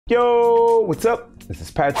Yo, what's up? This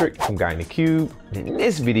is Patrick from Guy in the Cube. In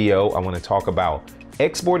this video, I want to talk about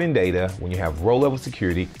exporting data when you have row-level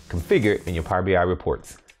security configured in your Power BI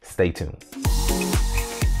reports. Stay tuned.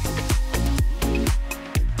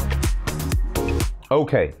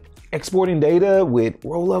 Okay, exporting data with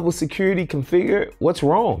row-level security configured, what's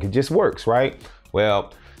wrong? It just works, right?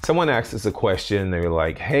 Well, someone asked us a question. They were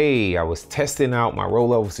like, hey, I was testing out my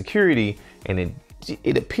row-level security and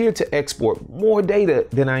it appeared to export more data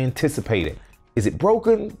than I anticipated. Is it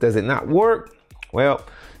broken? Does it not work? Well,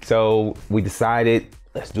 so we decided,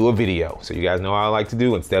 let's do a video. So you guys know how I like to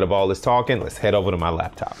do. Instead of all this talking, let's head over to my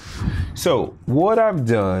laptop. So what I've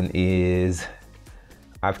done is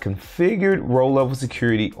I've configured row-level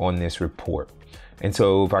security on this report. And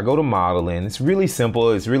so if I go to modeling, it's really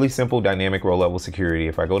simple. It's really simple dynamic row-level security.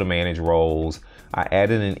 If I go to manage roles, I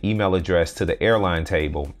added an email address to the airline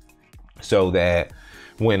table so that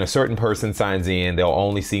when a certain person signs in, they'll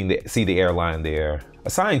only see the airline they're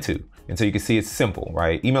assigned to. And so you can see it's simple,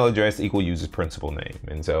 right? Email address equal user's principal name.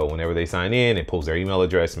 And so whenever they sign in, it pulls their email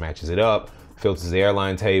address, matches it up, filters the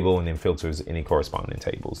airline table, and then filters any corresponding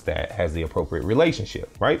tables that has the appropriate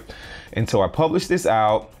relationship, right? And so I published this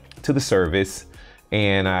out to the service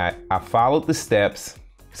and I followed the steps.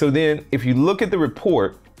 So then if you look at the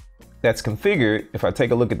report that's configured, if I take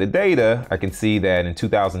a look at the data, I can see that in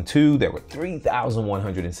 2002, there were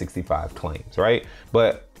 3,165 claims, right?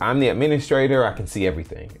 But I'm the administrator, I can see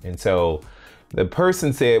everything. And so the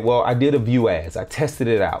person said, well, I did a view as, I tested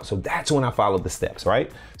it out. So that's when I followed the steps,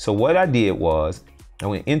 right? So what I did was I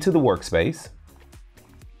went into the workspace,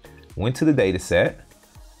 went to the data set,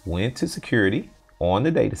 went to security on the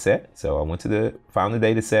data set. So I went to found the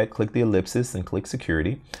data set, clicked the ellipsis and click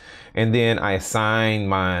security. And then I assigned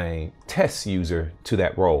my test user to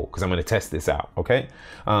that role because I'm going to test this out. Okay.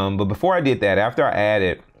 But before I did that, after I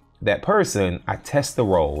added that person, I test the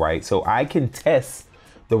role, right? So I can test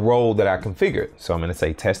the role that I configured. So I'm going to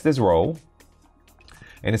say test this role.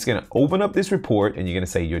 And it's going to open up this report and you're going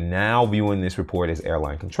to say, you're now viewing this report as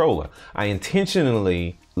airline controller. I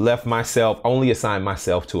intentionally only assigned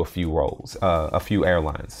myself to a few roles, a few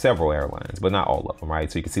airlines, several airlines, but not all of them, right?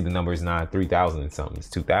 So you can see the number is not 3,000 and something, it's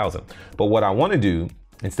 2,000. But what I want to do,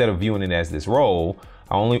 instead of viewing it as this role,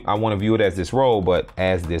 I want to view it as this role, but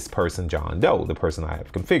as this person, John Doe, the person I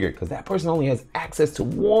have configured, because that person only has access to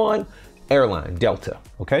one airline, Delta,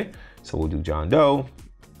 okay? So we'll do John Doe,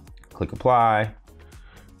 click apply.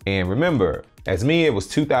 And remember, as me, it was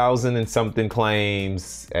 2,000 and something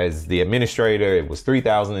claims. As the administrator, it was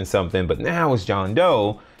 3,000 and something. But now as John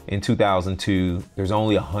Doe in 2002, there's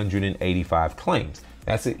only 185 claims.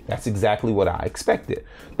 That's it. That's exactly what I expected.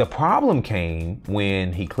 The problem came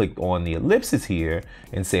when he clicked on the ellipsis here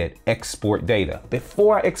and said export data.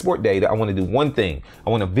 Before I export data, I want to do one thing. I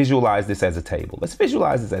want to visualize this as a table. Let's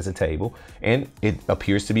visualize this as a table. And it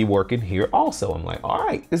appears to be working here also. I'm like, all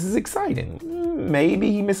right, this is exciting.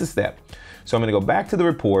 Maybe he missed a step. So I'm going to go back to the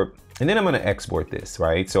report and then I'm going to export this,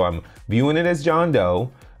 right? So I'm viewing it as John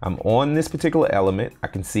Doe. I'm on this particular element. I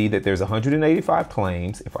can see that there's 185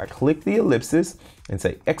 claims. If I click the ellipsis and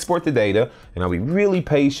say export the data, and I'll be really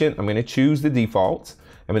patient. I'm going to choose the defaults.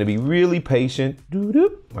 I'm going to be really patient.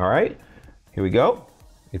 All right, here we go.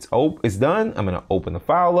 It's done. I'm going to open the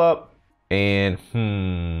file up and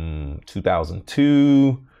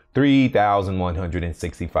 2002,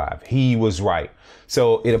 3,165. He was right.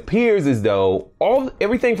 So it appears as though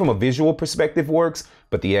everything from a visual perspective works,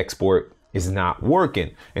 but the export is not working.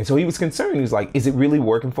 And so he was concerned. He was like, is it really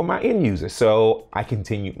working for my end user? So I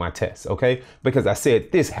continued my tests, okay? Because I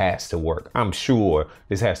said, this has to work. I'm sure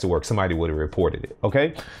this has to work. Somebody would have reported it,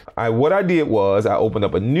 okay? What I did was I opened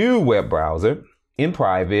up a new web browser in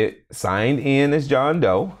private, signed in as John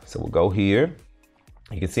Doe. So we'll go here.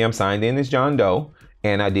 You can see I'm signed in as John Doe.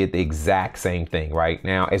 And I did the exact same thing, right?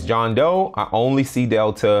 Now, as John Doe, I only see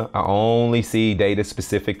Delta. I only see data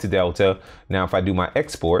specific to Delta. Now, if I do my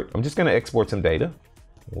export, I'm just gonna export some data.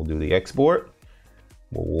 We'll do the export.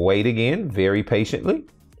 We'll wait again, very patiently,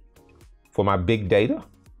 for my big data.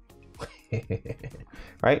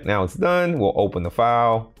 Right, now it's done. We'll open the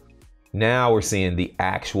file. Now we're seeing the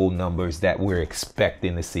actual numbers that we're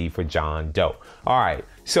expecting to see for John Doe. All right,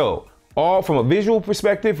 so from a visual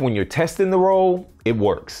perspective, when you're testing the role, it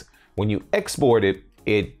works. When you export it,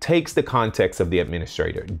 it takes the context of the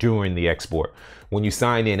administrator during the export. When you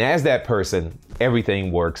sign in as that person,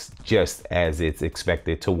 everything works just as it's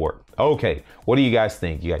expected to work. Okay, what do you guys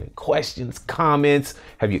think? You got any questions, comments?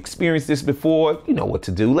 Have you experienced this before? You know what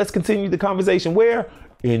to do. Let's continue the conversation. Where?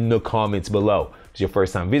 In the comments below. If it's your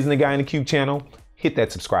first time visiting the Guy in the Cube channel, hit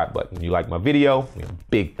that subscribe button. If you like my video,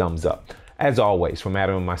 big thumbs up. As always, from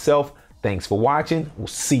Adam and myself, Thanks for watching. We'll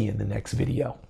see you in the next video.